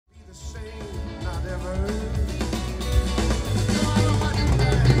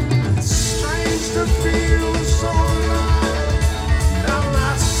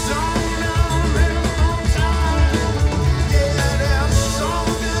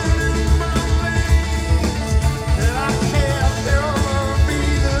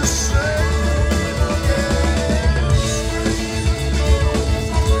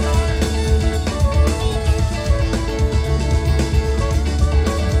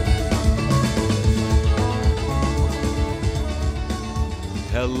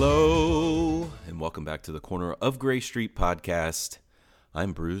Hello, and welcome back to the Corner of Gray Street podcast.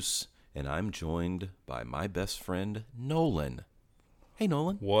 I'm Bruce, and I'm joined by my best friend, Nolan. Hey,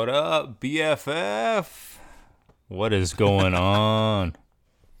 Nolan. What up, BFF? What is going on?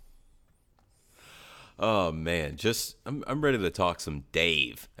 Oh, man, I'm ready to talk some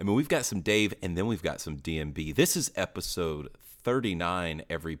Dave. I mean, we've got some Dave, and then we've got some DMB. This is episode 39,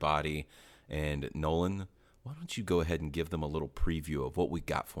 everybody. And Nolan, why don't you go ahead and give them a little preview of what we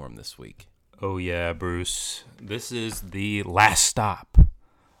got for them this week? Oh, yeah, Bruce. This is the last stop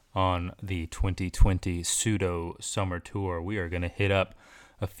on the 2020 Pseudo-Summer Tour. We are going to hit up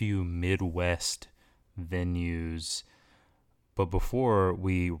a few Midwest venues. But before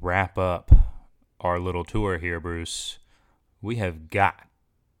we wrap up our little tour here, Bruce, we have got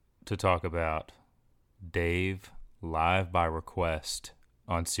to talk about Dave live by request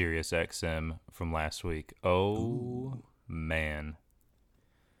on Sirius XM from last week. Oh, man.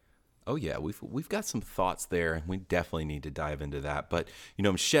 Oh, yeah, we've got some thoughts there, and we definitely need to dive into that. But, you know,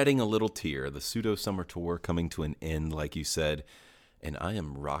 I'm shedding a little tear. The Pseudo-Summer Tour coming to an end, like you said, and I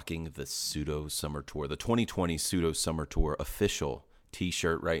am rocking the Pseudo-Summer Tour, the 2020 Pseudo-Summer Tour official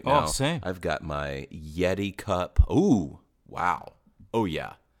T-shirt right now. Oh, same. I've got my Yeti cup. Ooh, wow. Oh,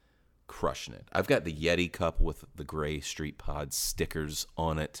 yeah. Crushing it. I've got the Yeti cup with the Gray Street Pod stickers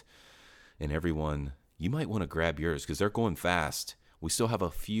on it. And everyone, you might want to grab yours because they're going fast. We still have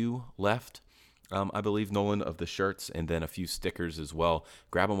a few left, I believe, Nolan, of the shirts, and then a few stickers as well.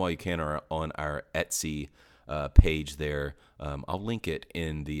 Grab them while you can or on our Etsy page there. I'll link it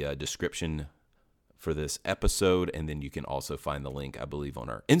in the description for this episode, and then you can also find the link, I believe, on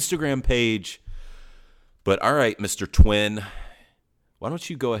our Instagram page. But all right, Mr. Twin, why don't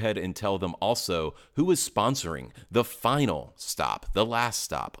you go ahead and tell them also who is sponsoring the final stop, the last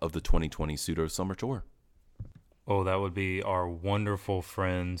stop of the 2020 Pseudo-Summer Tour? Oh, that would be our wonderful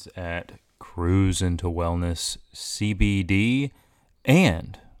friends at Cruise into Wellness CBD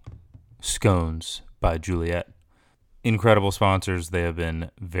and Scones by Juliet. Incredible sponsors. They have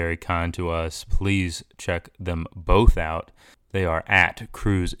been very kind to us. Please check them both out. They are at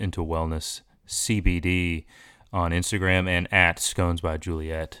Cruise into Wellness CBD on Instagram and at Scones by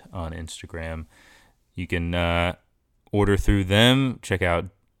Juliet on Instagram. You can order through them. Check out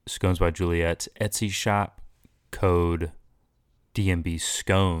Scones by Juliet's Etsy shop. Code DMB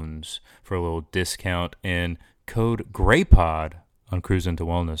Scones for a little discount, and code GRAYPOD on Cruise into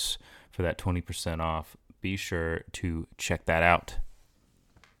Wellness for that 20% off. Be sure to check that out.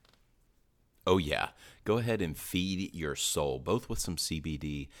 Oh, yeah. Go ahead and feed your soul, both with some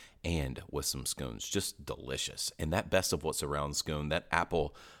CBD and with some scones. Just delicious. And that best of what's around scone, that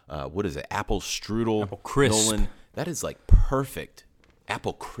apple, what is it? Apple strudel. Apple crisp. Nolan, that is like perfect.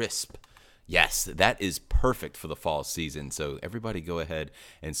 Apple crisp. Yes, that is perfect for the fall season. So everybody go ahead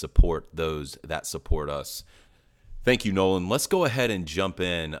and support those that support us. Thank you, Nolan. Let's go ahead and jump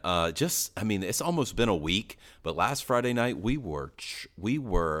in. It's almost been a week, but last Friday night we were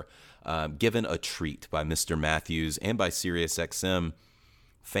given a treat by Mr. Matthews and by SiriusXM.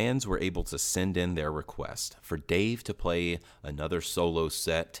 Fans were able to send in their request for Dave to play another solo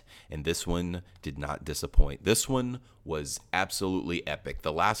set, and this one did not disappoint. This one was absolutely epic.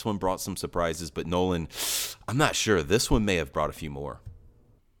 The last one brought some surprises, but Nolan, I'm not sure. This one may have brought a few more.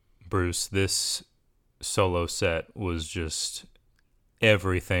 Bruce, this solo set was just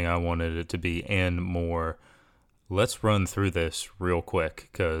everything I wanted it to be and more. Let's run through this real quick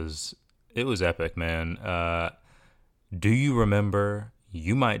because it was epic, man. Do you remember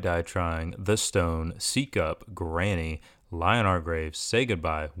You Might Die Trying, The Stone, Seek Up, Granny, Lie in Our Graves, Say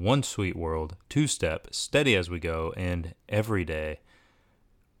Goodbye, One Sweet World, Two Step, Steady As We Go, and Every Day?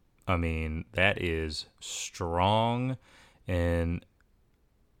 I mean, that is strong. And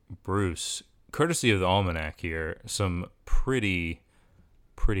Bruce, courtesy of the Almanac here, some pretty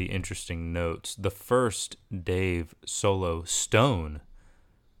interesting notes. The first Dave solo Stone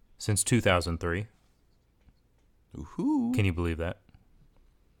since 2003. Ooh. Can you believe that?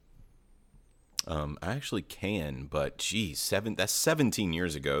 I actually can, but geez, that's 17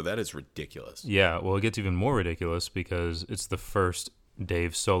 years ago. That is ridiculous. Yeah, well, it gets even more ridiculous because it's the first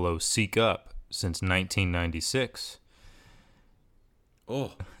Dave solo Seek Up since 1996.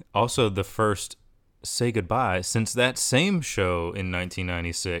 Oh. Also, the first Say Goodbye since that same show in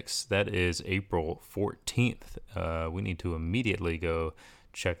 1996. That is April 14th. We need to immediately go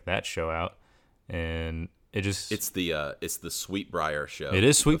check that show out. And it's the Sweetbriar show. It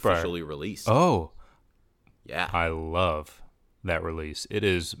is Sweetbriar. Officially released. Oh. Yeah. I love that release. It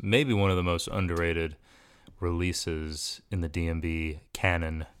is maybe one of the most underrated releases in the DMB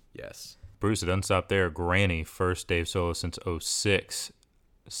canon. Yes. Bruce, it doesn't stop there. Granny, first Dave solo since 06.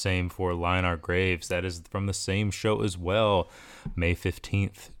 same for Line Our Graves. That is from the same show as well, May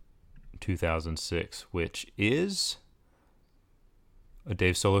 15th, 2006, which is a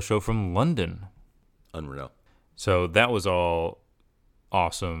Dave solo show from London. Unreal. So that was all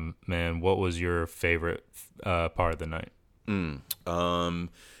awesome, man. What was your favorite part of the night?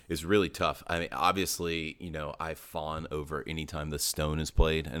 It's really tough. I mean, obviously, I fawn over anytime the Stone is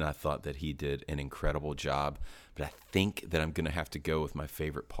played, and I thought that he did an incredible job. But I think that I'm going to have to go with my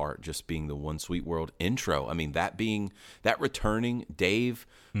favorite part just being the One Sweet World intro. I mean, that returning Dave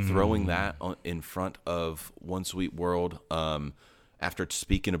throwing that in front of One Sweet World after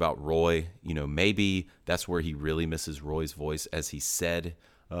speaking about Roy, maybe that's where he really misses Roy's voice, as he said.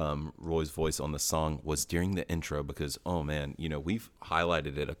 Roy's voice on the song was during the intro because, oh man, we've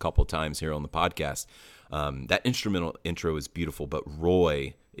highlighted it a couple times here on the podcast. That instrumental intro is beautiful, but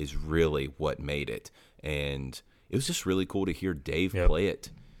Roy is really what made it. And it was just really cool to hear Dave play it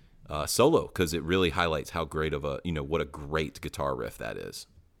solo, because it really highlights how great of what a great guitar riff that is.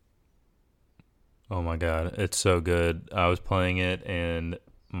 Oh my God, it's so good. I was playing it and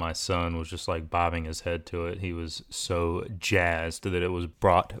my son was just like bobbing his head to it. He was so jazzed that it was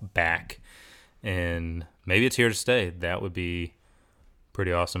brought back, and maybe it's here to stay. That would be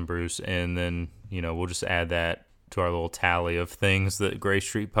pretty awesome, Bruce. And then, we'll just add that to our little tally of things that Gray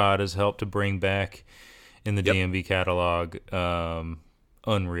Street Pod has helped to bring back in the DMV catalog.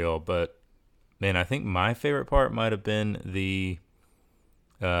 Unreal. But man, I think my favorite part might have been the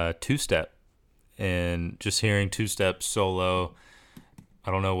two-step, and just hearing two-step solo. I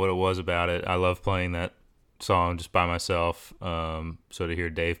don't know what it was about it. I love playing that song just by myself. So to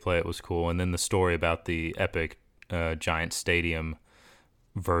hear Dave play it was cool. And then the story about the epic Giant Stadium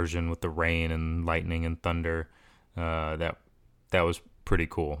version with the rain and lightning and thunder, that was pretty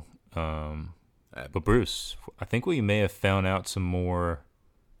cool. But Bruce, I think we may have found out some more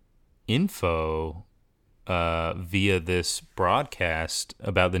info via this broadcast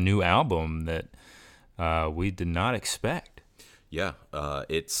about the new album that we did not expect. Yeah,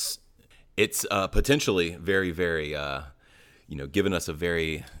 it's potentially very, very, giving us a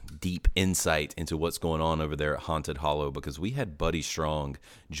very deep insight into what's going on over there at Haunted Hollow, because we had Buddy Strong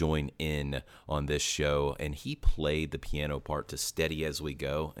join in on this show, and he played the piano part to Steady As We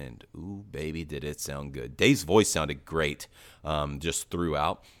Go, and ooh, baby, did it sound good. Dave's voice sounded great just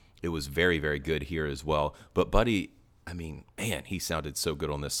throughout. It was very, very good here as well. But Buddy, I mean, man, he sounded so good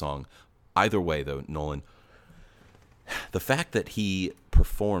on this song. Either way, though, Nolan, the fact that he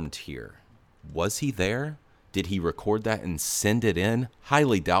performed here, was he there? Did he record that and send it in?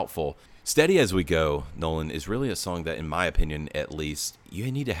 Highly doubtful. Steady As We Go, Nolan, is really a song that, in my opinion at least,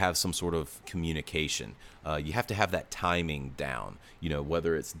 you need to have some sort of communication. You have to have that timing down,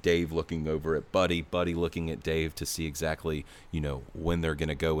 whether it's Dave looking over at Buddy, Buddy looking at Dave to see exactly, when they're going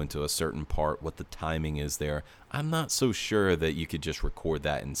to go into a certain part, what the timing is there. I'm not so sure that you could just record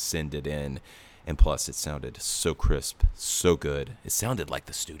that and send it in. And plus, it sounded so crisp, so good. It sounded like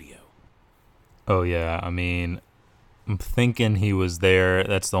the studio. Oh, yeah. I mean, I'm thinking he was there.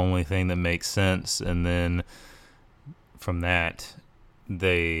 That's the only thing that makes sense. And then from that,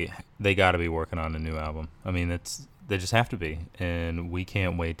 they got to be working on a new album. I mean, they just have to be. And we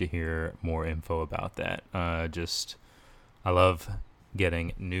can't wait to hear more info about that. I love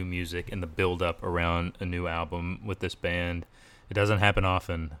getting new music and the build-up around a new album with this band. It doesn't happen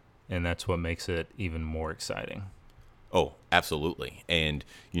often. And that's what makes it even more exciting. Oh, absolutely. And,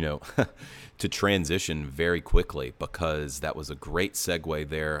 to transition very quickly, because that was a great segue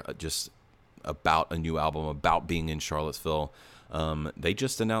there, just about a new album, about being in Charlottesville. They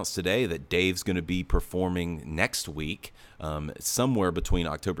just announced today that Dave's going to be performing next week, somewhere between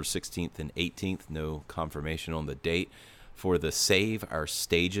October 16th and 18th. No confirmation on the date, for the Save Our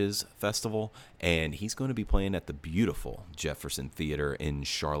Stages Festival, and he's going to be playing at the beautiful Jefferson Theater in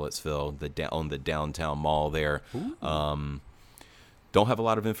Charlottesville, on the downtown mall there. Don't have a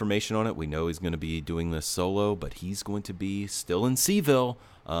lot of information on it. We know he's going to be doing this solo, but he's going to be still in Seaville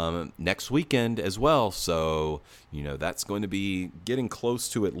next weekend as well. So, that's going to be getting close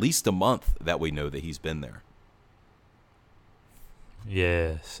to at least a month that we know that he's been there.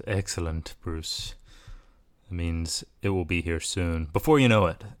 Yes, excellent, Bruce. It means it will be here soon. Before you know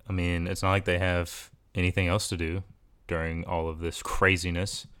it. I mean, it's not like they have anything else to do during all of this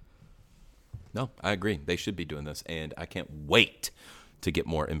craziness. No, I agree. They should be doing this, and I can't wait to get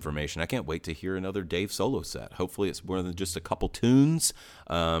more information. I can't wait to hear another Dave solo set. Hopefully it's more than just a couple tunes,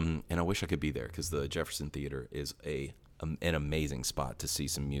 and I wish I could be there, because the Jefferson Theater is an amazing spot to see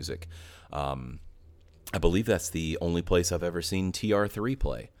some music. I believe that's the only place I've ever seen TR3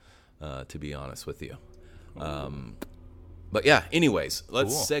 play, to be honest with you. But yeah, anyways,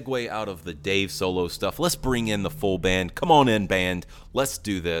 let's segue out of the Dave solo stuff. Let's bring in the full band. Come on in, band. Let's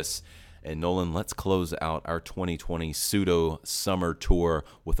do this. And Nolan, let's close out our 2020 Pseudo-Summer tour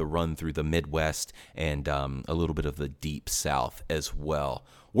with a run through the Midwest and a little bit of the Deep South as well.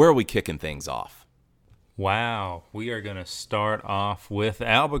 Where are we kicking things off? Wow, we are going to start off with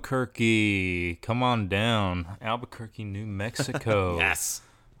Albuquerque. Come on down. Albuquerque, New Mexico. Yes.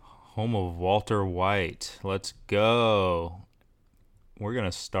 Home of Walter White. Let's go. We're going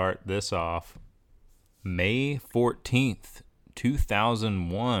to start this off May 14th,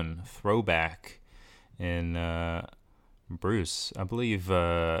 2001, throwback. And Bruce, I believe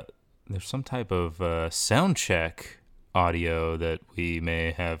there's some type of sound check audio that we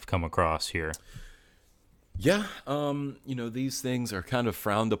may have come across here. Yeah, these things are kind of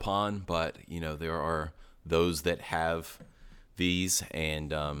frowned upon, but, there are those that have these,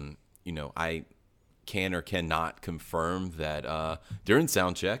 and, I can or cannot confirm that during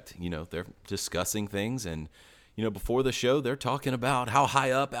sound check, they're discussing things, and, before the show, they're talking about how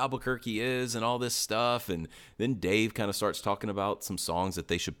high up Albuquerque is and all this stuff, and then Dave kind of starts talking about some songs that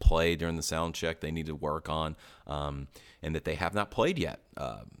they should play during the sound check they need to work on, and that they have not played yet.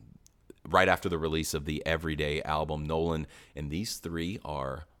 Right after the release of the Everyday album, Nolan, and these three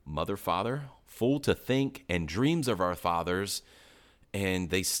are Mother, Father, Fool to Think, and Dreams of Our Fathers,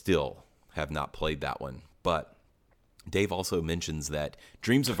 and they still have not played that one. But Dave also mentions that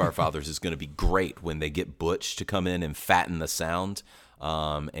Dreams of Our Fathers is going to be great when they get Butch to come in and fatten the sound.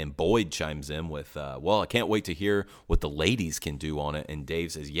 And Boyd chimes in with, I can't wait to hear what the ladies can do on it. And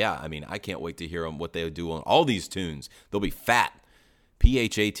Dave says, I can't wait to hear what they do on all these tunes. They'll be fat.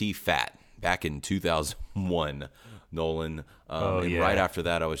 PHAT fat back in 2001, Nolan. Right after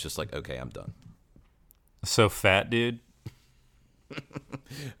that, I was just like, okay, I'm done. So fat, dude?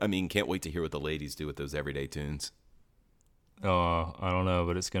 Can't wait to hear what the ladies do with those everyday tunes. Oh, I don't know,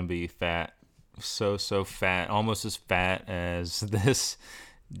 but it's going to be fat. So fat. Almost as fat as this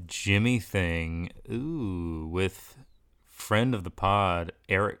Jimmy thing. Ooh, with friend of the pod,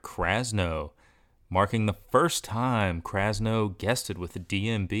 Eric Krasno. Marking the first time Krasno guested with the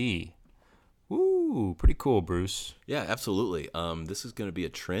DMB. Ooh, pretty cool, Bruce. Yeah, absolutely. This is going to be a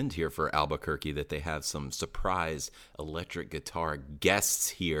trend here for Albuquerque that they have some surprise electric guitar guests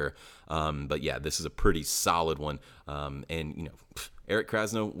here. But yeah, this is a pretty solid one. Eric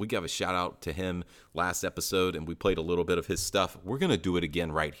Krasno, we gave a shout out to him last episode, and we played a little bit of his stuff. We're going to do it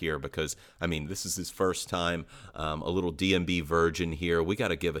again right here because, this is his first time, a little DMB virgin here. We got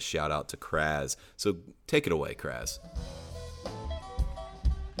to give a shout out to Kraz. So take it away, Kraz.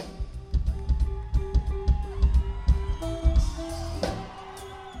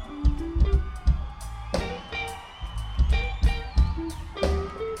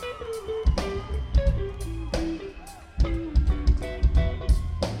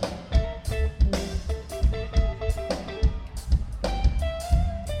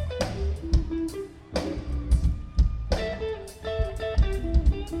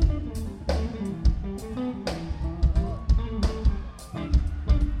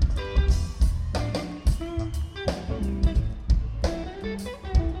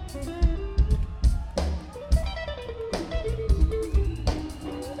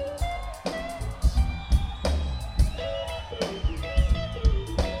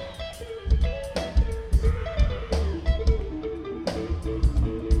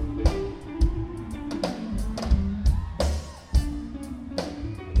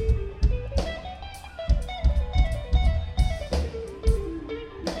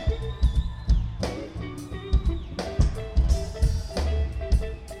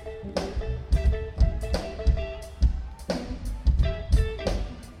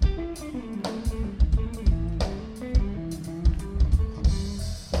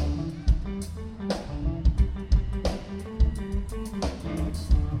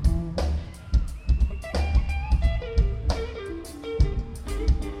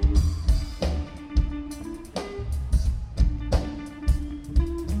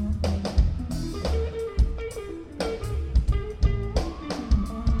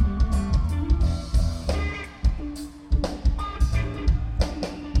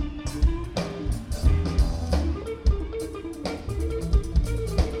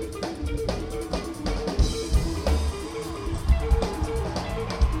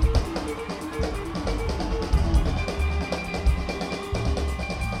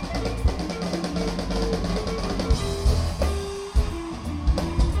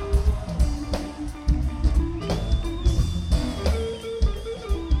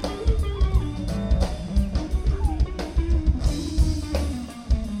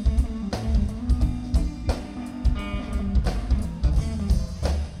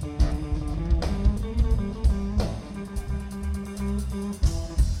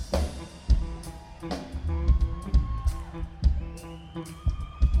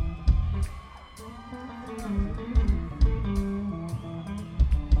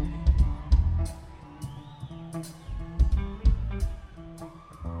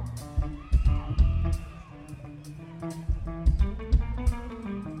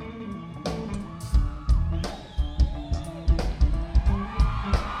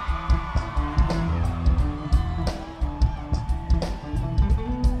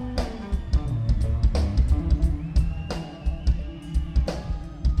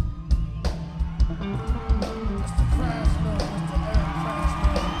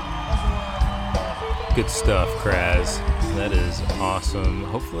 Good stuff, Kraz. That is awesome.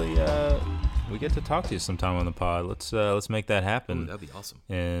 Hopefully, we get to talk to you sometime on the pod. Let's make that happen. Ooh, that'd be awesome.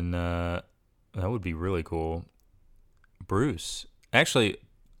 And that would be really cool. Bruce, actually,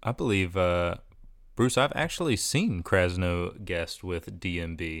 I believe Bruce, I've actually seen Krasno guest with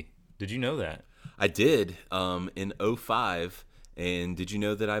DMB. Did you know that? I did in 05, and did you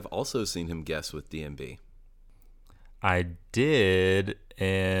know that I've also seen him guest with DMB? I did,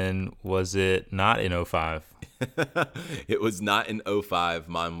 and was it not in 05? It was not in 05.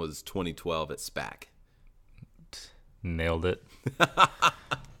 Mine was 2012 at SPAC. Nailed it.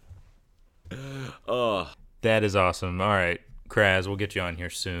 Oh, that is awesome. All right, Kraz, we'll get you on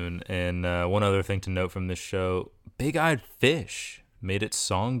here soon. And one other thing to note from this show, Big Eyed Fish made its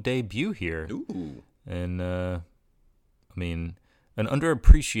song debut here. ooh. And, I mean, an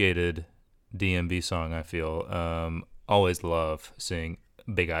underappreciated DMB song, I feel. Always love seeing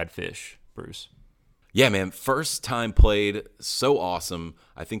Big Eyed Fish, Bruce. Yeah, man. First time played, so awesome.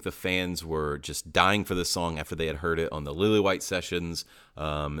 I think the fans were just dying for this song after they had heard it on the Lily White sessions.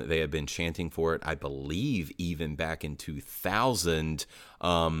 They had been chanting for it, I believe, even back in 2000.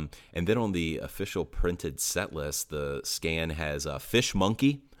 And then on the official printed set list, the scan has Fish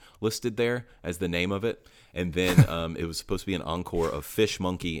Monkey listed there as the name of it. And then it was supposed to be an encore of Fish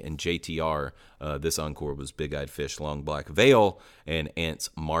Monkey and JTR. This encore was Big Eyed Fish, Long Black Veil, and Ants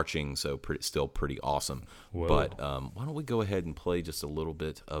Marching, so still pretty awesome. Whoa. But why don't we go ahead and play just a little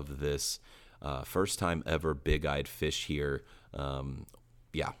bit of this first time ever Big Eyed Fish here.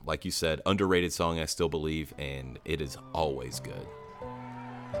 Yeah, like you said, underrated song, I still believe, and it is always good.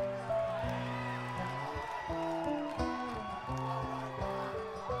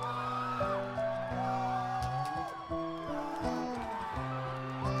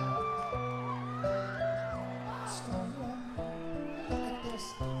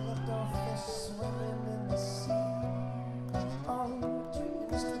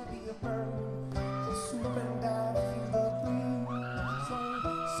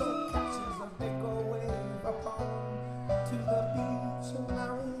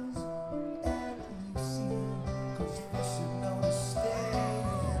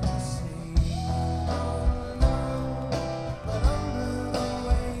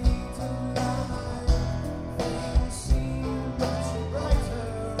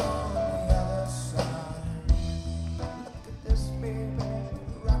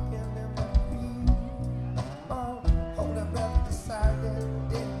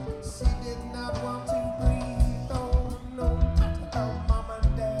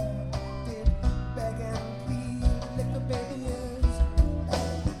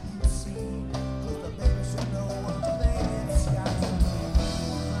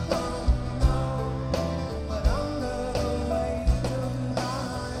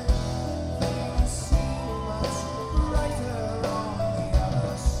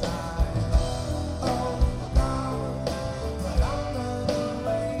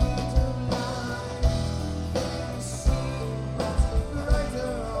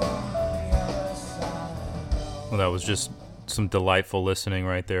 Well, that was just some delightful listening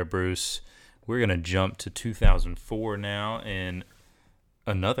right there, Bruce. We're going to jump to 2004 now and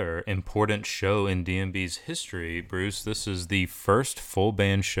another important show in DMB's history, Bruce. This is the first full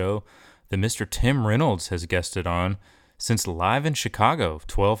band show that Mr. Tim Reynolds has guested on since Live in Chicago,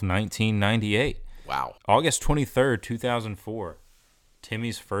 12/19/98. Wow. August 23rd, 2004.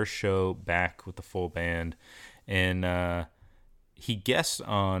 Timmy's first show back with the full band. And he guests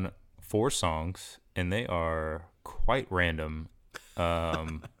on 4 songs, and they are quite random.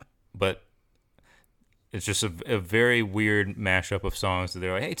 But it's just a very weird mashup of songs that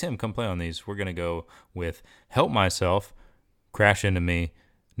they're like, hey, Tim, come play on these. We're going to go with Help Myself, Crash Into Me,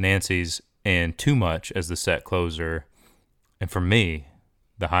 Nancy's, and Too Much as the set closer. And for me,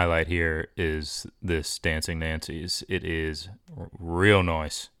 the highlight here is this Dancing Nancy's. It is real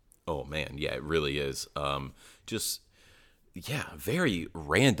nice. Oh, man. Yeah, it really is. Very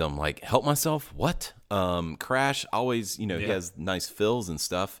random. Like, Help Myself? What? Crash, always, he has nice fills and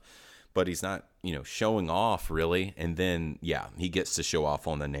stuff, but he's not, showing off really. And then, he gets to show off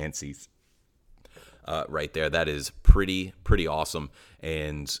on the Nancy's right there. That is pretty awesome.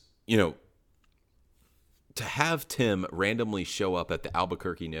 And, to have Tim randomly show up at the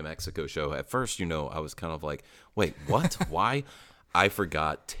Albuquerque, New Mexico show, at first, I was kind of like, wait, what? Why? I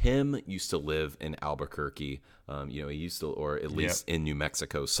forgot Tim used to live in Albuquerque. He used to, or at least in New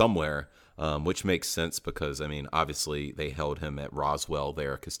Mexico somewhere, which makes sense because, obviously they held him at Roswell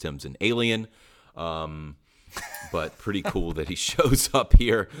there because Tim's an alien. But pretty cool that he shows up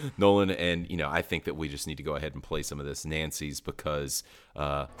here, Nolan. And, I think that we just need to go ahead and play some of this Nancy's because,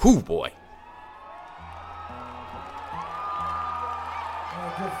 boy. My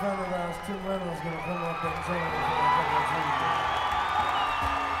good friend of ours, Tim Reynolds, is going to come up and join me for a couple of tunes.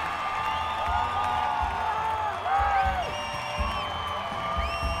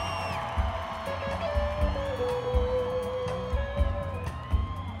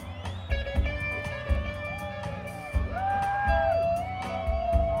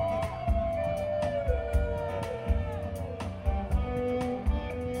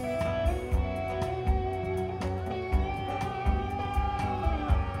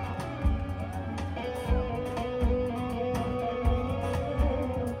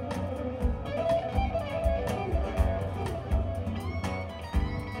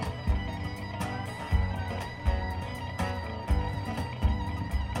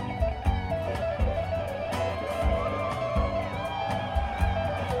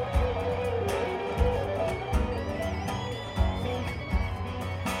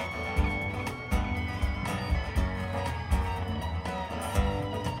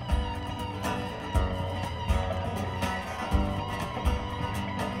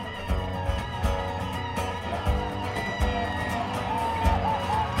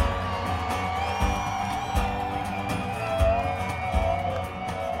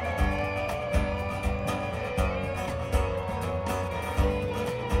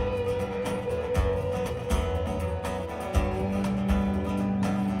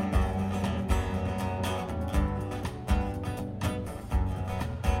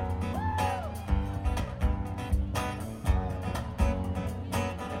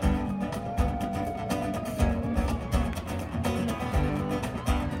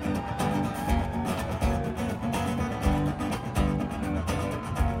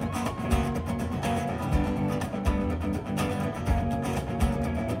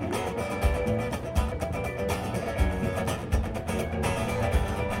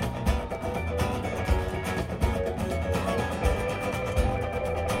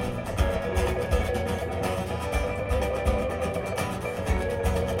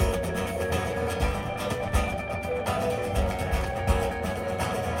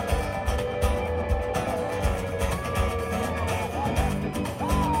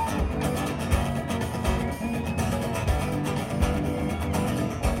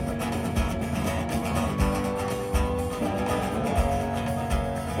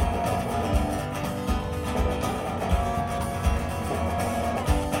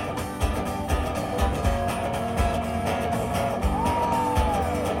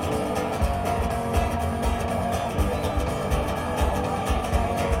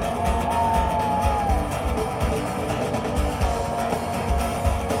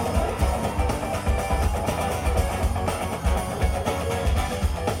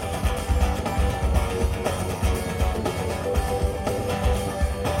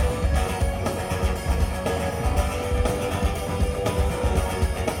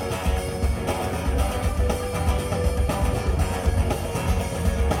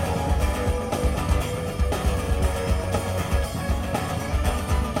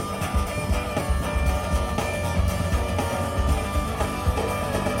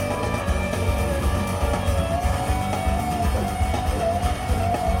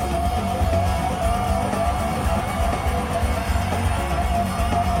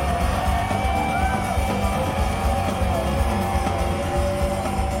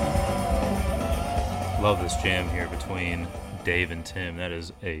 Love this jam here between Dave and Tim. That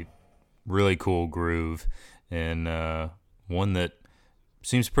is a really cool groove, and one that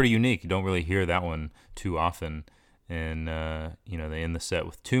seems pretty unique. You don't really hear that one too often. And, they end the set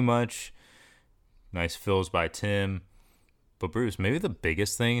with Too Much. Nice fills by Tim. But Bruce, maybe the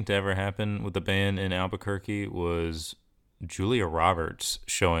biggest thing to ever happen with the band in Albuquerque was Julia Roberts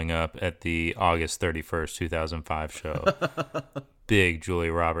showing up at the August 31st, 2005 show. Big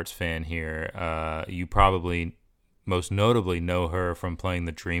Julia Roberts fan here. You probably most notably know her from playing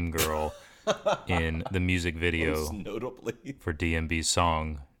the Dream Girl in the music video Most notably for DMB's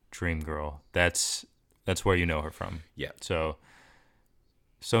song Dream Girl. That's where you know her from. Yeah. So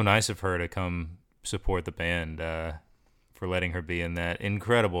nice of her to come support the band for letting her be in that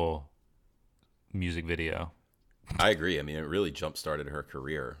incredible music video. I agree. I mean, it really jump-started her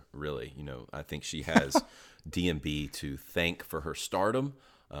career, really. I think she has DMB to thank for her stardom.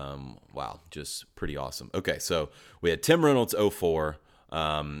 Wow, just pretty awesome. Okay, so we had Tim Reynolds 04,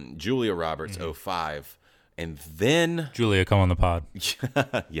 Julia Roberts 05, and then... Julia, come on the pod.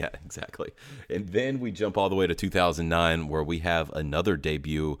 Yeah, exactly. And then we jump all the way to 2009, where we have another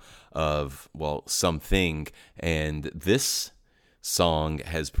debut of, something, and this song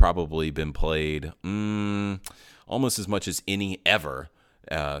has probably been played almost as much as any ever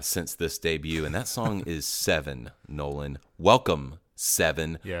since this debut, and that song is Seven, Nolan. Welcome,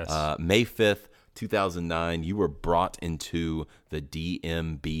 Seven. Yes. May 5th, 2009, you were brought into the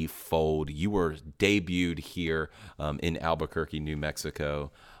DMB fold. You were debuted here in Albuquerque, New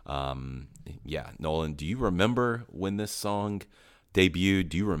Mexico. Nolan, do you remember when this song debuted?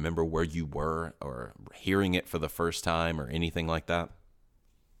 Do you remember where you were or hearing it for the first time or anything like that?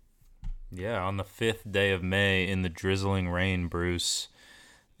 Yeah, on the 5th day of May in the drizzling rain, Bruce.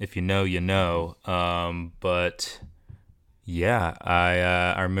 If you know, you know. But yeah,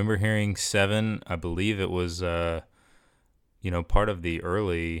 I remember hearing Seven. I believe it was part of the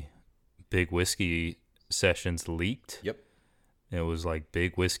early Big Whiskey sessions leaked. Yep. It was like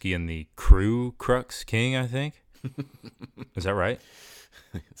Big Whiskey and the Crew Crux King, I think. Is that right?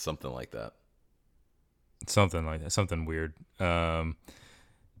 Something like that. Something like that. Something weird.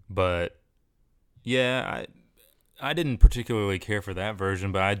 But yeah, I didn't particularly care for that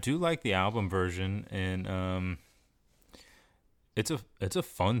version, but I do like the album version, and it's a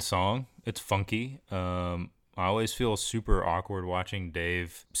fun song. It's funky. I always feel super awkward watching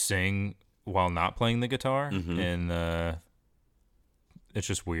Dave sing while not playing the guitar, and it's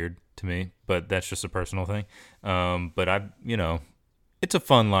just weird to me. But that's just a personal thing. But it's a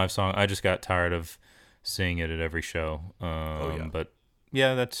fun live song. I just got tired of seeing it at every show. But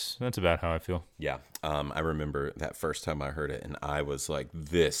yeah, that's about how I feel. Yeah. I remember that first time I heard it, and I was like,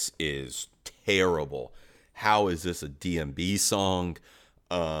 this is terrible. How is this a DMB song?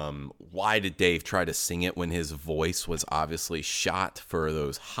 Why did Dave try to sing it when his voice was obviously shot for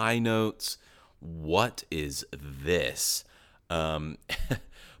those high notes? What is this?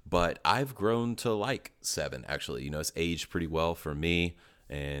 But I've grown to like Seven, actually. It's aged pretty well for me,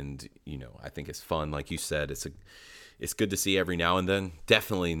 and, I think it's fun. Like you said, it's good to see every now and then.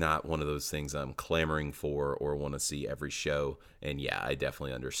 Definitely not one of those things I'm clamoring for or want to see every show. And yeah, I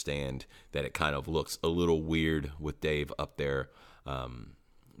definitely understand that it kind of looks a little weird with Dave up there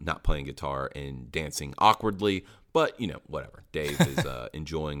not playing guitar and dancing awkwardly. But, whatever. Dave is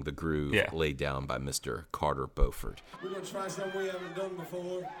enjoying the groove laid down by Mr. Carter Beauford. We're going to try something we haven't done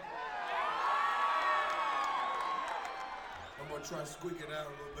before. I'm going to try to squeak it out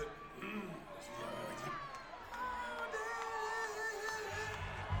a little bit. See how I like it.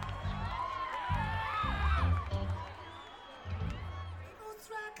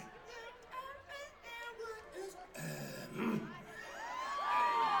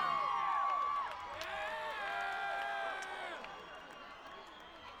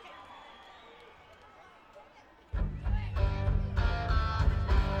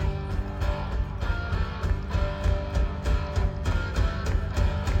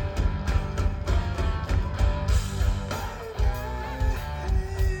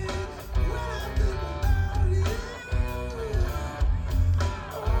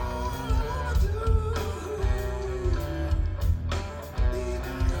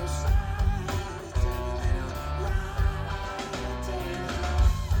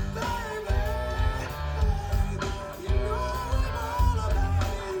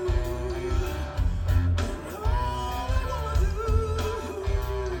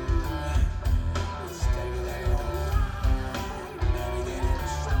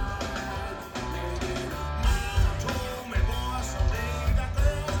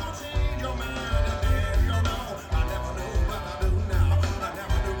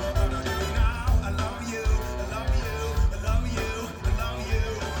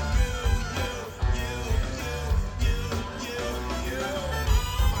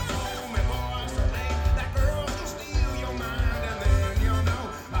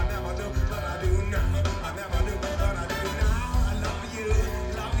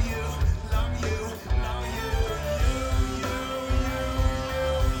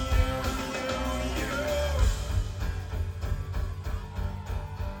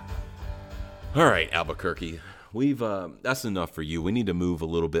 All right, Albuquerque, we've that's enough for you. We need to move a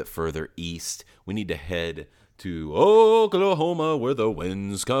little bit further east. We need to head to Oklahoma, where the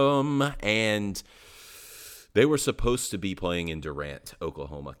winds come. And they were supposed to be playing in Durant,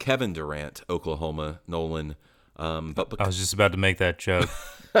 Oklahoma. Kevin Durant, Oklahoma, Nolan. But I was just about to make that joke.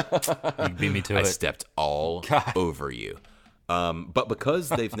 You beat me to it. I stepped all over you. But because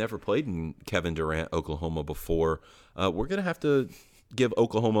they've never played in Kevin Durant, Oklahoma before, we're going to have to give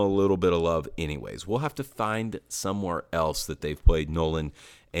Oklahoma a little bit of love anyways. We'll have to find somewhere else that they've played, Nolan.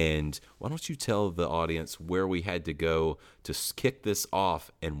 And why don't you tell the audience where we had to go to kick this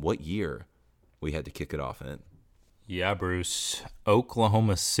off and what year we had to kick it off in? Yeah, Bruce.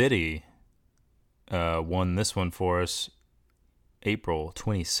 Oklahoma City won this one for us April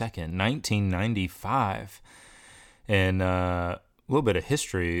 22nd, 1995. And little bit of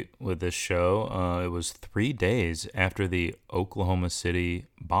history with this show. It was 3 days after the Oklahoma City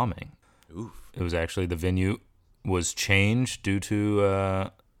bombing. Oof. It was actually, the venue was changed due to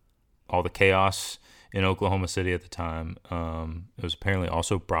all the chaos in Oklahoma City at the time. It was apparently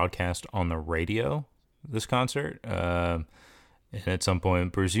also broadcast on the radio, this concert. And at some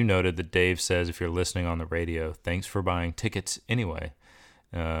point, Bruce, you noted that Dave says, if you're listening on the radio, thanks for buying tickets anyway.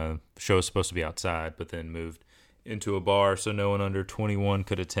 The show was supposed to be outside, but then moved into a bar so no one under 21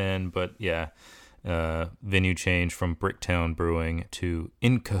 could attend. But yeah, venue changed from Bricktown Brewing to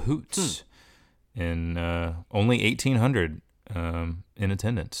In Cahoots, and only 1,800 in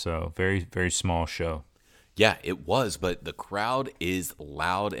attendance. So very, very small show. Yeah, it was, but the crowd is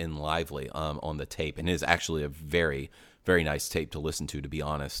loud and lively on the tape, and it is actually a very, very nice tape to listen to be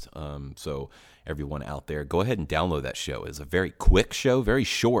honest. So everyone out there, go ahead and download that show. It's a very quick show, very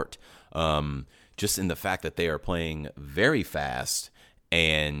short, just in the fact that they are playing very fast,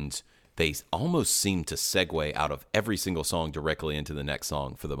 and they almost seem to segue out of every single song directly into the next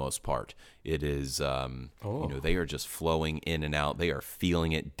song for the most part. It is, they are just flowing in and out. They are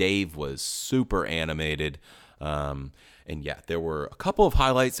feeling it. Dave was super animated. And yeah, there were a couple of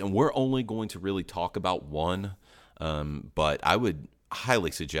highlights, and we're only going to really talk about one. But I would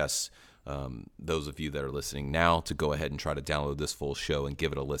highly suggest those of you that are listening now to go ahead and try to download this full show and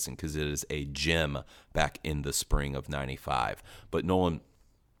give it a listen, because it is a gem back in the spring of 95. But Nolan,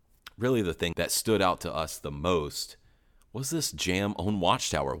 really the thing that stood out to us the most was this jam on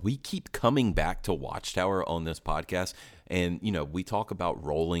Watchtower. We keep coming back to Watchtower on this podcast, and we talk about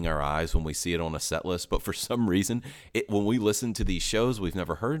rolling our eyes when we see it on a set list, but for some reason, when we listen to these shows we've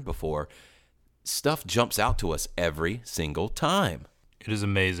never heard before, stuff jumps out to us every single time. It is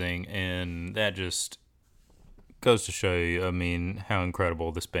amazing, and that just goes to show you, how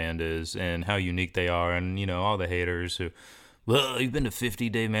incredible this band is and how unique they are, and, all the haters who, well, you've been to 50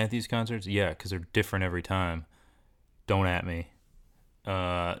 Dave Matthews concerts? Yeah, because they're different every time. Don't at me.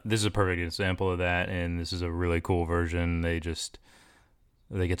 This is a perfect example of that, and this is a really cool version. They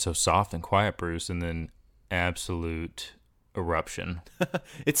get so soft and quiet, Bruce, and then absolute eruption.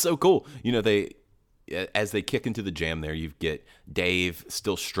 It's so cool. As they kick into the jam there, you get Dave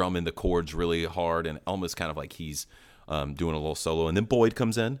still strumming the chords really hard and almost kind of like he's doing a little solo. And then Boyd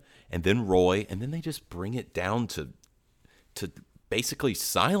comes in, and then Roy, and then they just bring it down to basically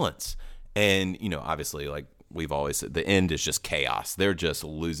silence. And, obviously, like we've always said, the end is just chaos. They're just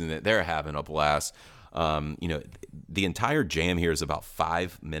losing it. They're having a blast. The entire jam here is about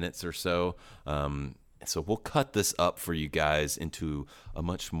 5 minutes or so. So we'll cut this up for you guys into a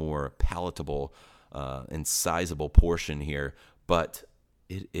much more palatable and sizable portion here, but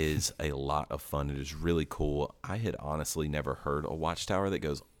it is a lot of fun. It is really cool. I had honestly never heard a Watchtower that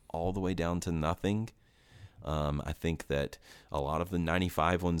goes all the way down to nothing. I think that a lot of the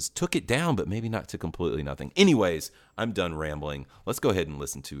 95 ones took it down, but maybe not to completely nothing. Anyways, I'm done rambling. Let's go ahead and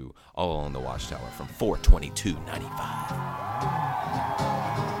listen to All Along the Watchtower from 4/22/95.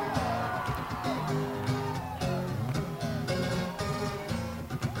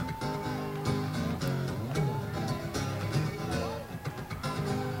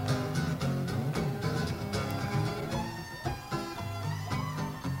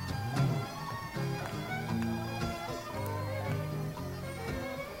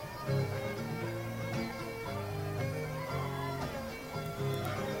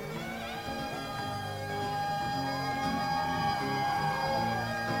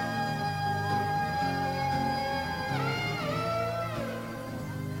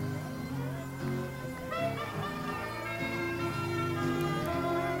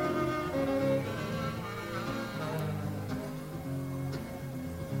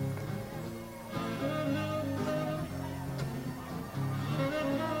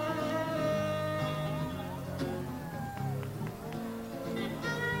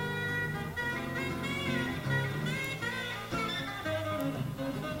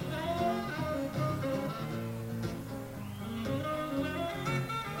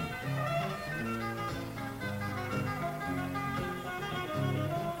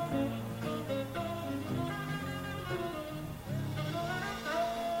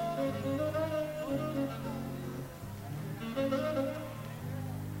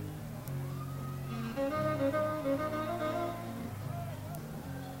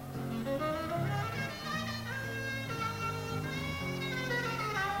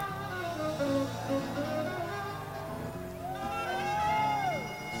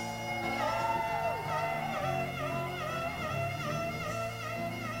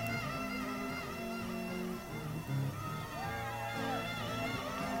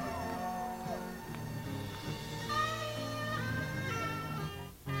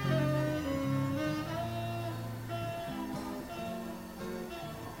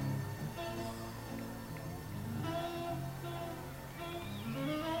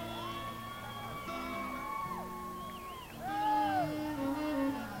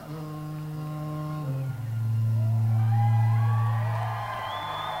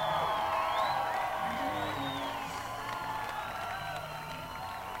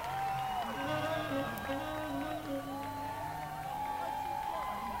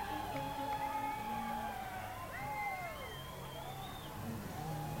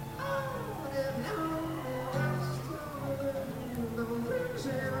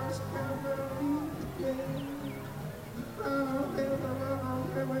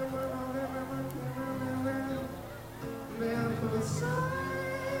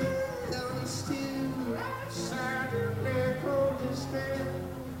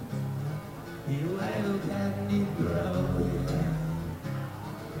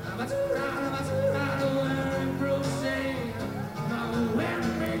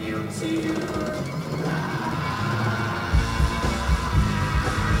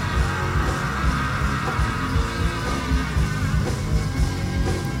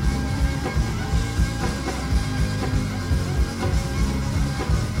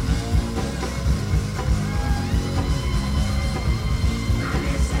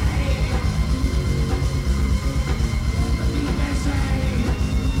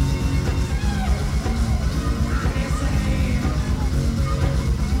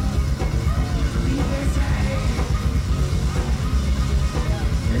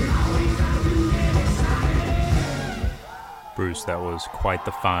 Bruce, that was quite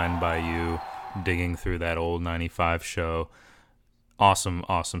the find by you, digging through that old 95 show. Awesome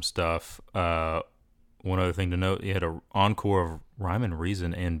stuff. One other thing to note, you had an encore of Rhyme and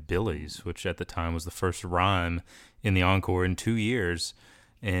Reason and Billy's, which at the time was the first rhyme in the encore in 2 years.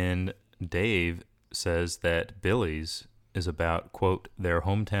 And Dave says that Billy's is about, quote, their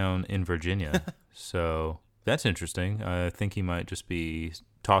hometown in Virginia. So that's interesting. I think he might just be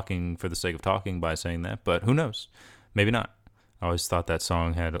talking for the sake of talking by saying that, but who knows? Maybe not. I always thought that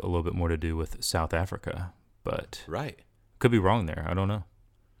song had a little bit more to do with South Africa, but Right. could be wrong there. I don't know.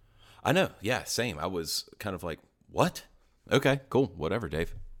 I know. Yeah, same. I was kind of like, what? Okay, cool. Whatever,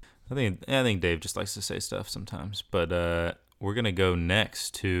 Dave. I think Dave just likes to say stuff sometimes. But we're gonna go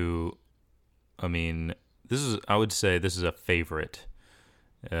next to, I would say this is a favorite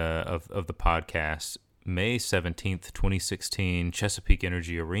of the podcast. May 17th, 2016, Chesapeake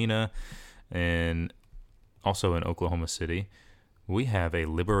Energy Arena, and also in Oklahoma City. We have a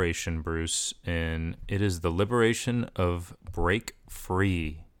liberation, Bruce, and it is the liberation of Break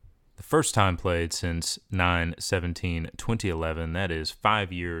Free. The first time played since 9/17/2011. That is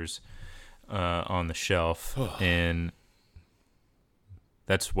 5 years on the shelf, and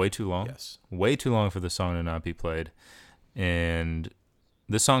that's way too long. Yes. Way too long for the song to not be played. And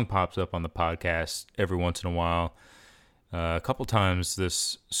this song pops up on the podcast every once in a while. A couple times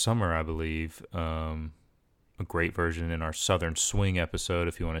this summer, I believe. A great version in our Southern Swing episode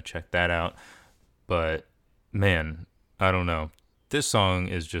if you want to check that out. But man, I don't know. This song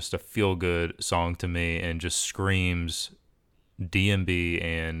is just a feel-good song to me and just screams DMB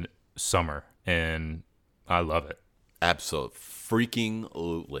and summer, and I love it. Absolutely.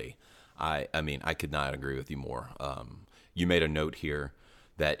 Freaking-lutely. I mean, I could not agree with you more. You made a note here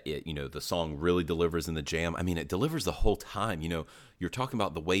that the song really delivers in the jam. I mean, it delivers the whole time. You're talking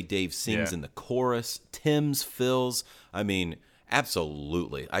about the way Dave sings in the chorus, Tim's fills. I mean,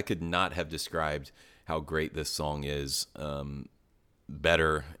 absolutely. I could not have described how great this song is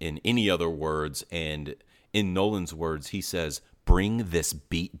better in any other words. And in Nolan's words, he says, bring this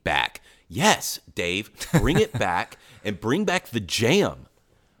beat back. Yes, Dave, bring it back and bring back the jam.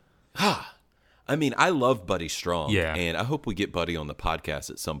 I mean, I love Buddy Strong, and I hope we get Buddy on the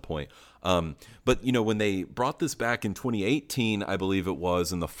podcast at some point. But, when they brought this back in 2018, I believe it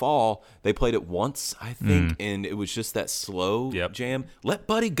was, in the fall, they played it once, I think, and it was just that slow jam. Let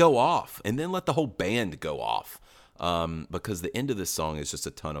Buddy go off, and then let the whole band go off, because the end of this song is just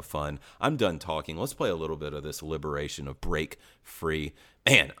a ton of fun. I'm done talking. Let's play a little bit of this liberation of Break Free.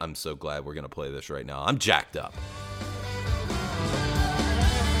 Man, I'm so glad we're going to play this right now. I'm jacked up.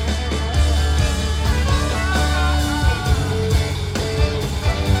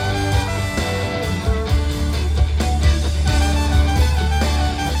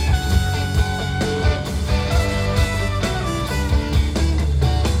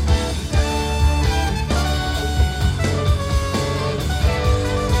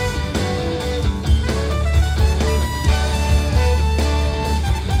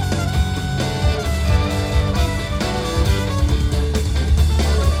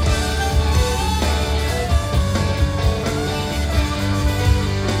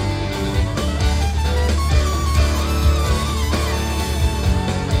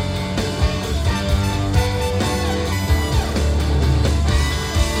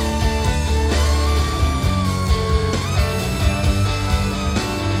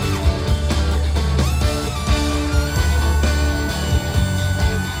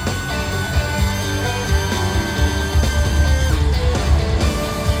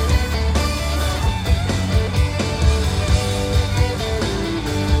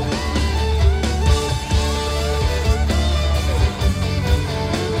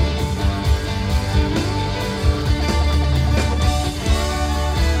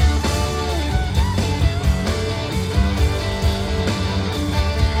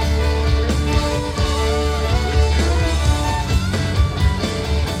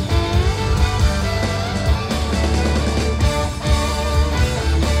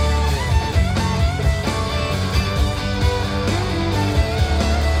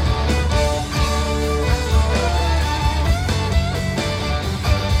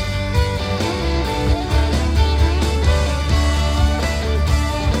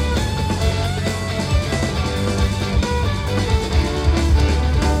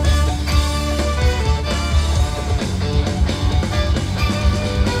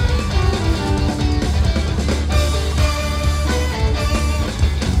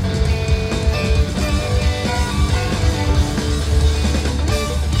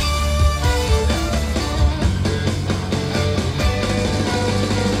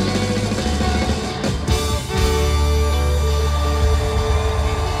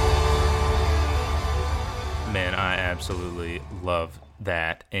 absolutely love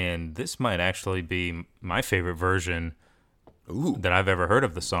that. And this might actually be my favorite version that I've ever heard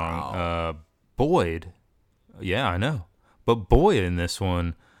of the song. Wow. Boyd. Yeah, I know. But Boyd in this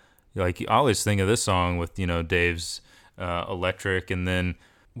one, like, I always think of this song with, Dave's electric, and then,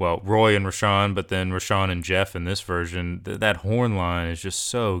 well, Roy and Rashawn, but then Rashawn and Jeff in this version. That horn line is just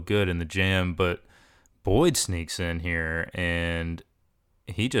so good in the jam, but Boyd sneaks in here, and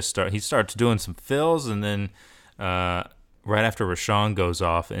he starts doing some fills, and then right after Rashawn goes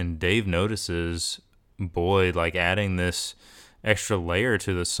off, and Dave notices Boyd, like, adding this extra layer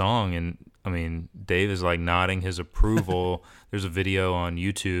to the song, and I mean, Dave is like nodding his approval. There's a video on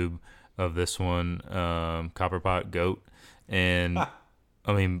YouTube of this one, Copperpot Goat, and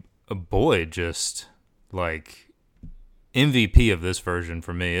I mean, Boyd just like MVP of this version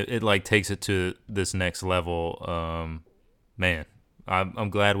for me. It like takes it to this next level. Man,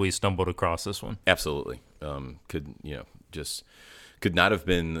 I'm glad we stumbled across this one. Absolutely. Could not have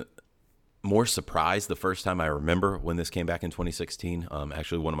been more surprised the first time. I remember when this came back in 2016.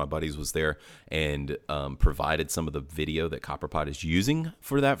 Actually, one of my buddies was there and provided some of the video that Copperpot is using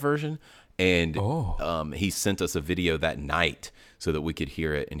for that version. And he sent us a video that night so that we could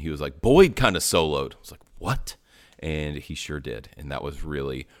hear it. And he was like, Boyd kind of soloed. I was like, what? And he sure did. And that was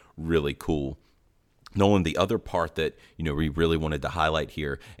really, really cool. Nolan, the other part that we really wanted to highlight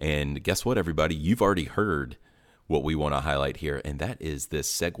here, and guess what, everybody? You've already heard what we want to highlight here, and that is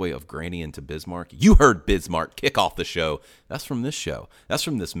this segue of Granny into Bismarck. You heard Bismarck kick off the show. That's from this show. That's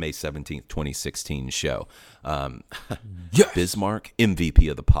from this May 17th, 2016 show. Yes. Bismarck, MVP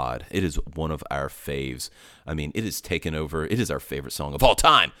of the pod. It is one of our faves. I mean, it has taken over. It is our favorite song of all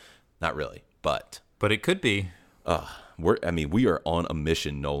time. Not really, but it could be. We are on a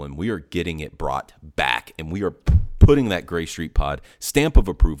mission, Nolan. We are getting it brought back, and we are putting that Gray Street Pod stamp of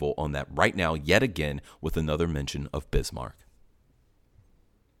approval on that right now, yet again, with another mention of Bismarck.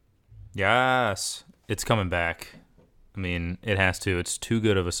 Yes, it's coming back. I mean, it has to. It's too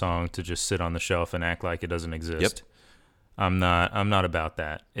good of a song to just sit on the shelf and act like it doesn't exist. Yep. I'm not about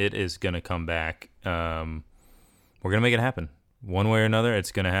that. It is gonna come back. We're gonna make it happen. One way or another,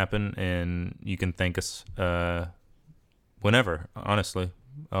 it's gonna happen, and you can thank us whenever, honestly.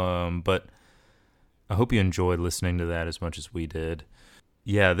 But I hope you enjoyed listening to that as much as we did.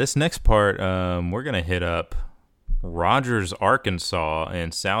 Yeah, this next part, we're going to hit up Rogers, Arkansas,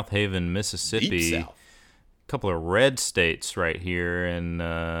 and South Haven, Mississippi. Deep South. A couple of red states right here.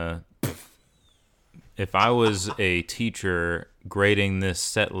 And if I was a teacher grading this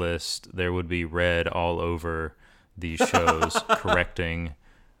set list, there would be red all over these shows correcting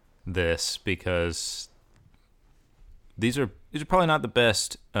this, because these are probably not the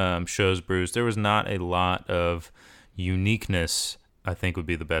best shows, Bruce. There was not a lot of uniqueness, I think would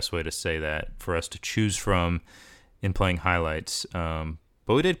be the best way to say that, for us to choose from in playing highlights. But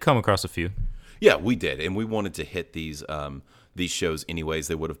we did come across a few. Yeah, we did, and we wanted to hit these shows anyways.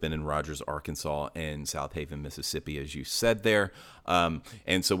 They would have been in Rogers, Arkansas, and South Haven, Mississippi, as you said there.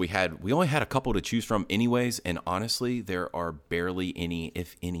 And so we only had a couple to choose from anyways, and honestly, there are barely any,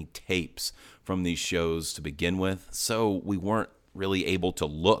 if any, tapes from these shows to begin with, so we weren't really able to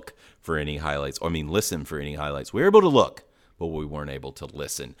look for any highlights, listen for any highlights. We were able to look, but we weren't able to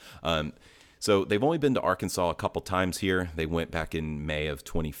listen. So they've only been to Arkansas a couple times here. They went back in May of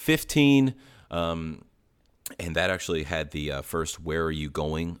 2015, and that actually had the first Where Are You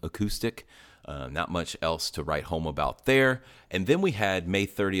Going acoustic. Not much else to write home about there. And then we had May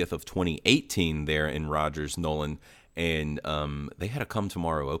 30th of 2018 there in Rogers, Nolan, and they had a Come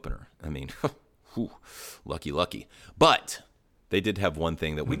Tomorrow opener. I mean, lucky. But they did have one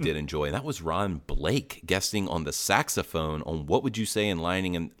thing that we did enjoy, and that was Ron Blake guesting on the saxophone on What Would You Say in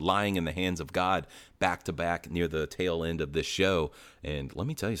Lying in the Hands of God, back-to-back near the tail end of this show. And let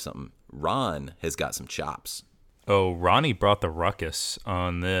me tell you something, Ron has got some chops. Oh, Ronnie brought the ruckus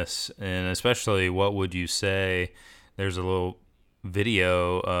on this, and especially What Would You Say? There's a little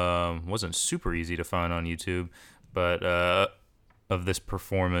video, wasn't super easy to find on YouTube, but of this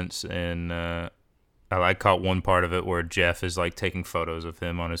performance, and I caught one part of it where Jeff is like taking photos of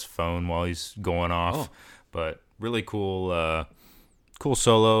him on his phone while he's going off. But really cool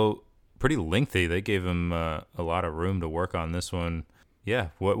solo, pretty lengthy. They gave him a lot of room to work on this one. Yeah,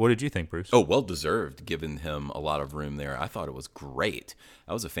 what did you think, Bruce? Oh, well deserved, giving him a lot of room there. I thought it was great.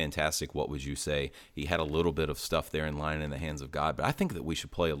 That was a fantastic What Would You Say. He had a little bit of stuff there in Lying in the Hands of God, but I think that we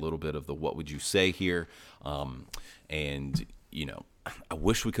should play a little bit of the What Would You Say here. And I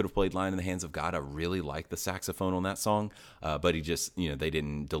wish we could have played Lion in the Hands of God. I really like the saxophone on that song, but he just, they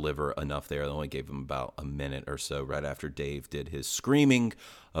didn't deliver enough there. They only gave him about a minute or so right after Dave did his screaming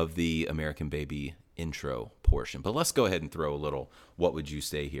of the American Baby intro portion. But let's go ahead and throw a little What Would You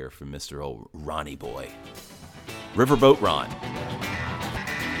Say here from Mr. Old Ronnie Boy. Riverboat Ron.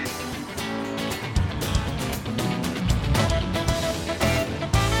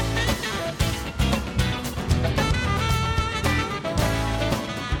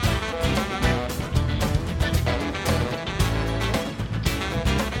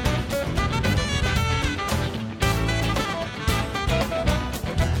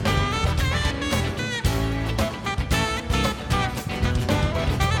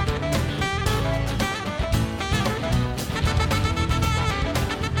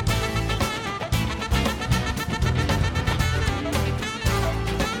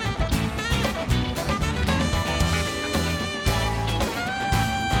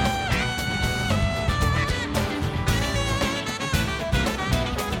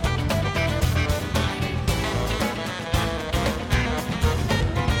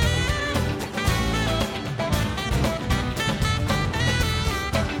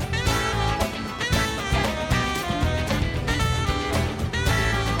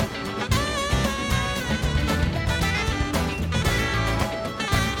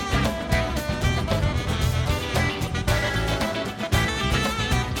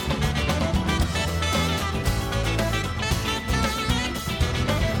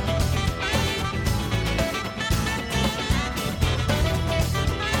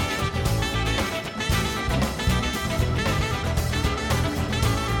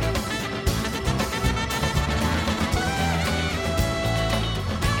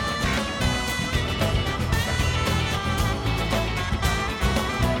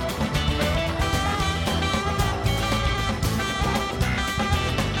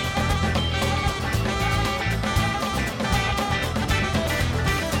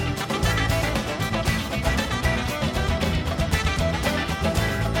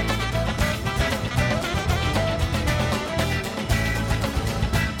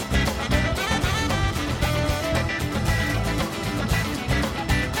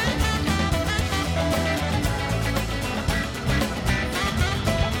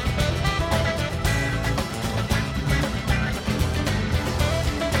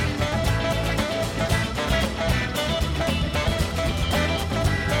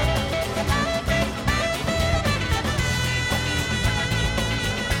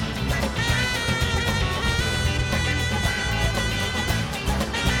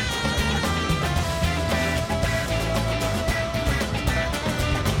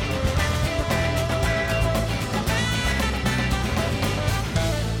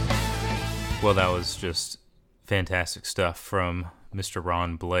 Well, that was just fantastic stuff from Mr.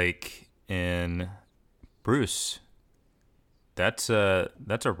 Ron Blake. And Bruce, that's a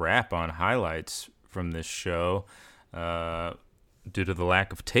wrap on highlights from this show. Due to the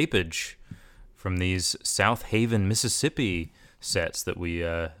lack of tapage from these South Haven, Mississippi sets that we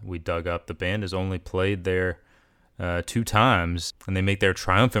dug up, the band has only played there 2 times, and they make their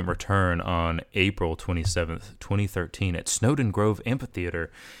triumphant return on April 27th, 2013 at Snowden Grove Amphitheater.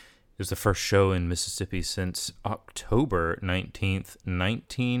 It was the first show in Mississippi since October 19th,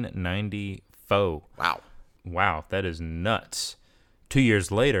 1994. Wow, that is nuts. 2 years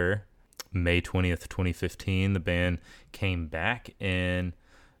later, May 20th, 2015, the band came back, and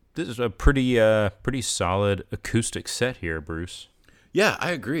this is a pretty solid acoustic set here, Bruce. Yeah, I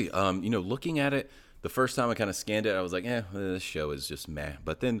agree. Looking at it, the first time I kind of scanned it, I was like, this show is just meh.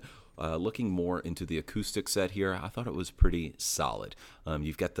 But then looking more into the acoustic set here, I thought it was pretty solid.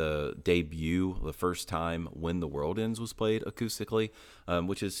 You've got the debut, the first time When the World Ends was played acoustically,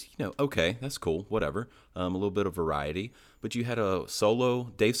 which is, okay, that's cool, whatever. A little bit of variety. But you had a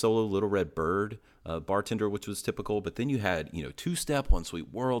solo, Dave Solo, Little Red Bird, Bartender, which was typical. But then you had, Two-Step, One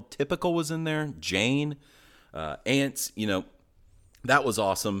Sweet World, typical was in there, Jane, Ants, that was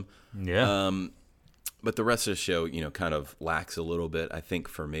awesome. Yeah. But the rest of the show, kind of lacks a little bit, I think,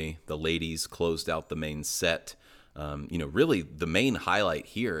 for me. The ladies closed out the main set. Really the main highlight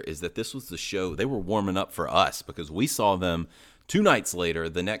here is that this was the show. They were warming up for us because we saw them 2 nights later,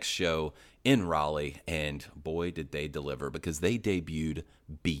 the next show in Raleigh, and boy, did they deliver because they debuted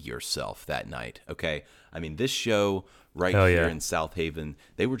Be Yourself that night, okay? I mean, this show right here in South Haven,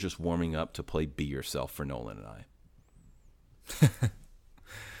 they were just warming up to play Be Yourself for Nolan and I.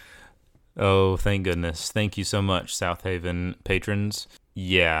 Oh, thank goodness. Thank you so much, South Haven patrons.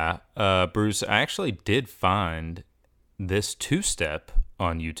 Yeah, Bruce, I actually did find this Two-Step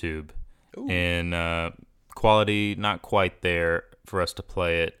on YouTube. Ooh. And quality not quite there for us to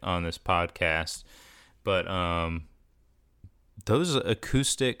play it on this podcast. But those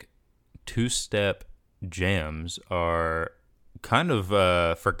acoustic two-step jams are kind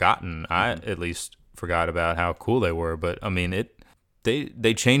of forgotten. I at least forgot about how cool they were, but I mean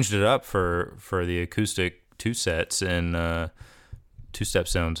they changed it up for the acoustic two sets, and two-step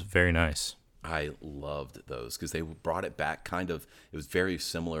sounds very nice. I loved those because they brought it back it was very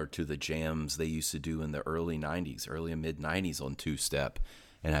similar to the jams they used to do in the early and mid 90s on two-step,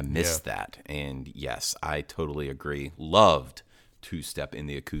 and I missed that. And yes, I totally agree. Loved two-step in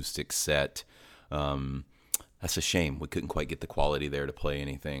the acoustic set. That's a shame. We couldn't quite get the quality there to play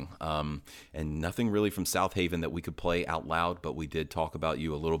anything. And nothing really from South Haven that we could play out loud, but we did talk about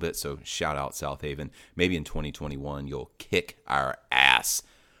you a little bit, so shout out South Haven. Maybe in 2021 you'll kick our ass.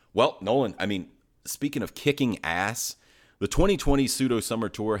 Well, Nolan, I mean, speaking of kicking ass, the 2020 Pseudo-Summer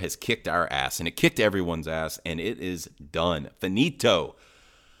Tour has kicked our ass, and it kicked everyone's ass, and it is done. Finito.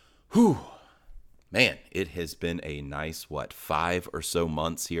 Whew. Man, it has been a nice, 5 or so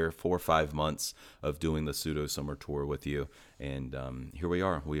months here, 4 or 5 months of doing the Pseudo-Summer Tour with you. And here we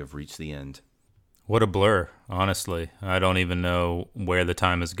are. We have reached the end. What a blur, honestly. I don't even know where the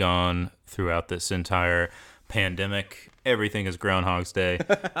time has gone throughout this entire pandemic. Everything is Groundhog's Day,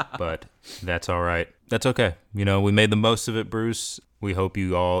 but that's all right. That's okay. You know, we made the most of it, Bruce. We hope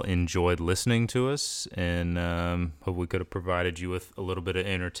you all enjoyed listening to us, and hope we could have provided you with a little bit of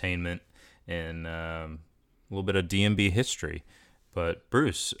entertainment and a little bit of DMB history. But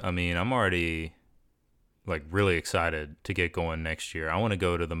Bruce, I mean, I'm already really excited to get going next year. I want to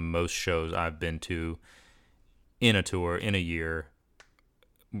go to the most shows I've been to in a tour in a year.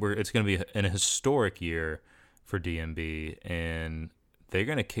 It's going to be a historic year for DMB, and they're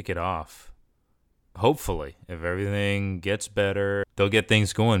going to kick it off. Hopefully, if everything gets better, they'll get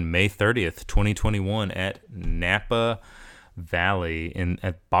things going May 30th, 2021 at Napa Valley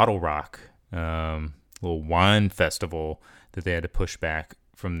at Bottle Rock, little wine festival that they had to push back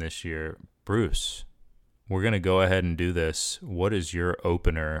from this year. Bruce, we're going to go ahead and do this. What is your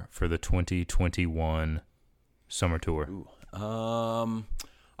opener for the 2021 Summer Tour?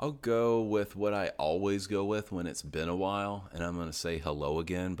 I'll go with what I always go with when it's been a while, and I'm going to say Hello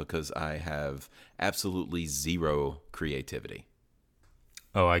Again because I have absolutely zero creativity.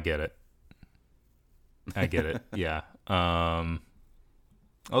 Oh, I get it. Yeah.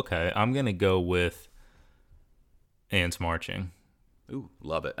 Okay, I'm going to go with Ants Marching. Ooh,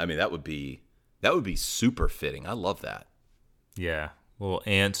 love it. I mean, that would be super fitting. I love that. Yeah. Little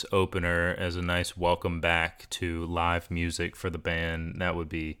Ants opener as a nice welcome back to live music for the band. That would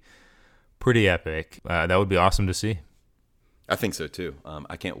be pretty epic. That would be awesome to see. I think so too.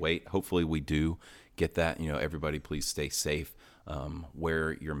 I can't wait. Hopefully we do get that. You know, everybody please stay safe.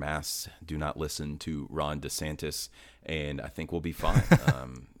 Wear your masks. Do not listen to Ron DeSantis. And I think we'll be fine.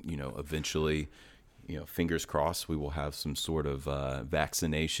 Eventually, fingers crossed, we will have some sort of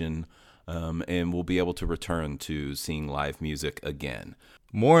vaccination. And we'll be able to return to seeing live music again.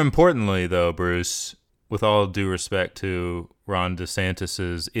 More importantly, though, Bruce, with all due respect to Ron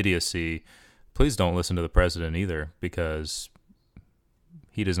DeSantis's idiocy, please don't listen to the president either, because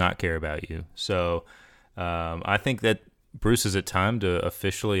he does not care about you. So I think that, Bruce, is it time to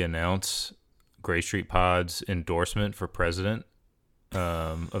officially announce Gray Street Pod's endorsement for president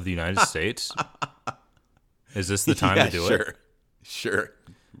of the United States? Is this the time to do it? Sure.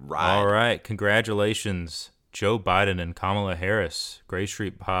 Right. All right. Congratulations, Joe Biden and Kamala Harris. Gray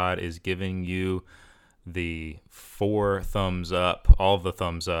Street Pod is giving you the 4 thumbs up, all of the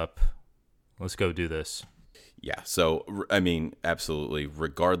thumbs up. Let's go do this. Yeah. So, I mean, absolutely.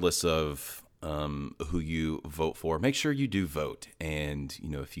 Regardless of who you vote for, make sure you do vote. And,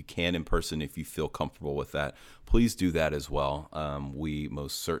 if you can in person, if you feel comfortable with that, please do that as well. We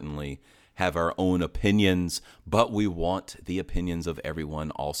most certainly have our own opinions, but we want the opinions of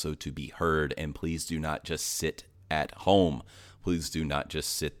everyone also to be heard. And please do not just sit at home. Please do not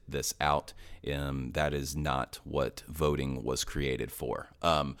just sit this out. That is not what voting was created for.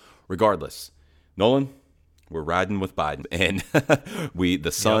 Regardless, Nolan, we're riding with Biden, and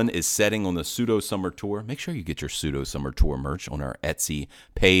the sun is setting on the Pseudo-Summer Tour. Make sure you get your Pseudo-Summer Tour merch on our Etsy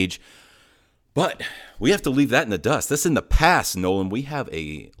page. But we have to leave that in the dust. That's in the past, Nolan. We have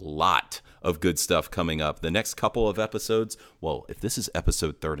a lot of good stuff coming up. The next couple of episodes, well, if this is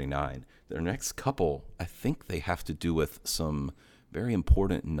episode 39, the next couple, I think they have to do with some very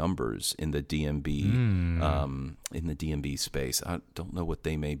important numbers in the DMB space. I don't know what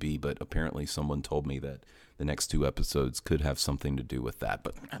they may be, but apparently someone told me that the next 2 episodes could have something to do with that.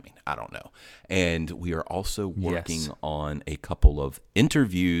 But I mean, I don't know. And we are also working on a couple of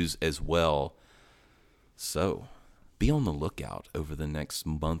interviews as well. So be on the lookout over the next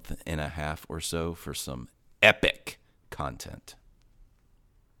month and a half or so for some epic content.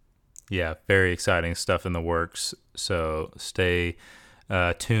 Yeah, very exciting stuff in the works. So stay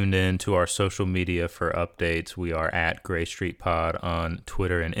tuned in to our social media for updates. We are at Gray Street Pod on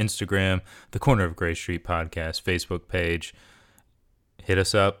Twitter and Instagram, the Corner of Gray Street Podcast Facebook page. Hit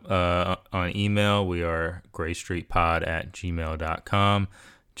us up on email. We are graystreetpod@gmail.com.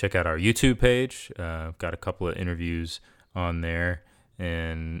 Check out our YouTube page. I've got a couple of interviews on there.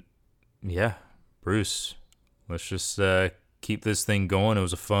 And yeah, Bruce, let's just keep this thing going. It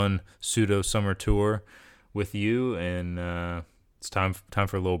was a fun Pseudo-Summer tour with you. And it's time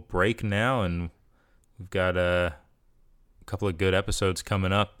for a little break now. And we've got a couple of good episodes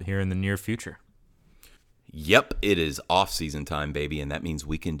coming up here in the near future. Yep, it is off-season time, baby, and that means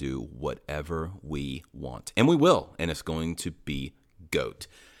we can do whatever we want. And we will, and it's going to be GOAT.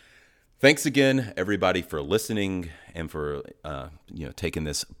 Thanks again, everybody, for listening and for taking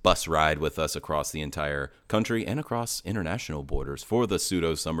this bus ride with us across the entire country and across international borders for the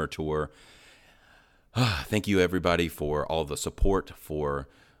Pseudo-Summer Tour. Thank you, everybody, for all the support, for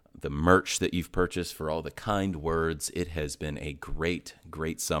the merch that you've purchased, for all the kind words. It has been a great,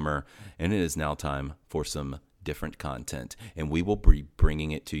 great summer, and it is now time for some different content, and we will be bringing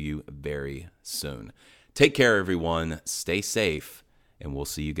it to you very soon. Take care, everyone. Stay safe, and we'll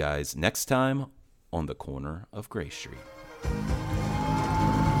see you guys next time on the Corner of Gray Street.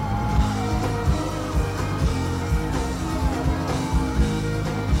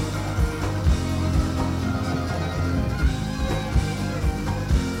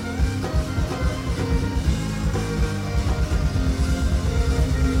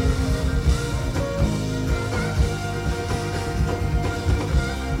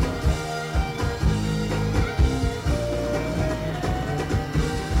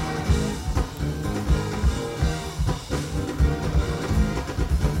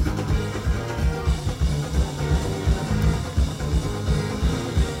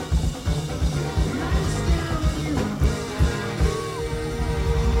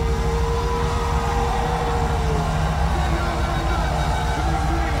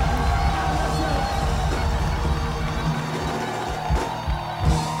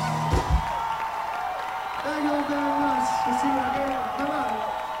 Thank you very much. We'll see you again. Bye-bye.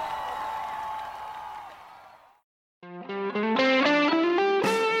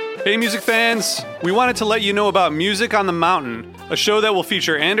 Hey music fans, we wanted to let you know about Music on the Mountain, a show that will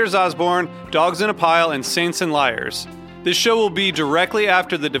feature Anders Osborne, Dogs in a Pile, and Saints and Liars. This show will be directly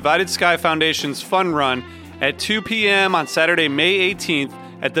after the Divided Sky Foundation's Fun Run at 2 p.m. on Saturday, May 18th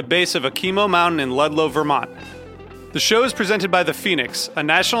at the base of Akimo Mountain in Ludlow, Vermont. The show is presented by The Phoenix, a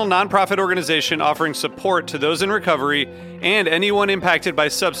national nonprofit organization offering support to those in recovery and anyone impacted by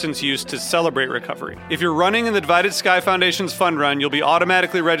substance use to celebrate recovery. If you're running in the Divided Sky Foundation's Fun Run, you'll be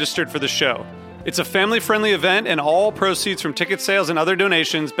automatically registered for the show. It's a family-friendly event, and all proceeds from ticket sales and other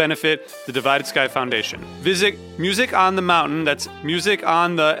donations benefit the Divided Sky Foundation. Visit Music on the Mountain, that's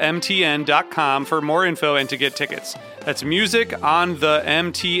musiconthemtn.com for more info and to get tickets. That's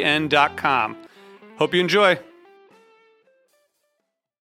musiconthemtn.com. Hope you enjoy.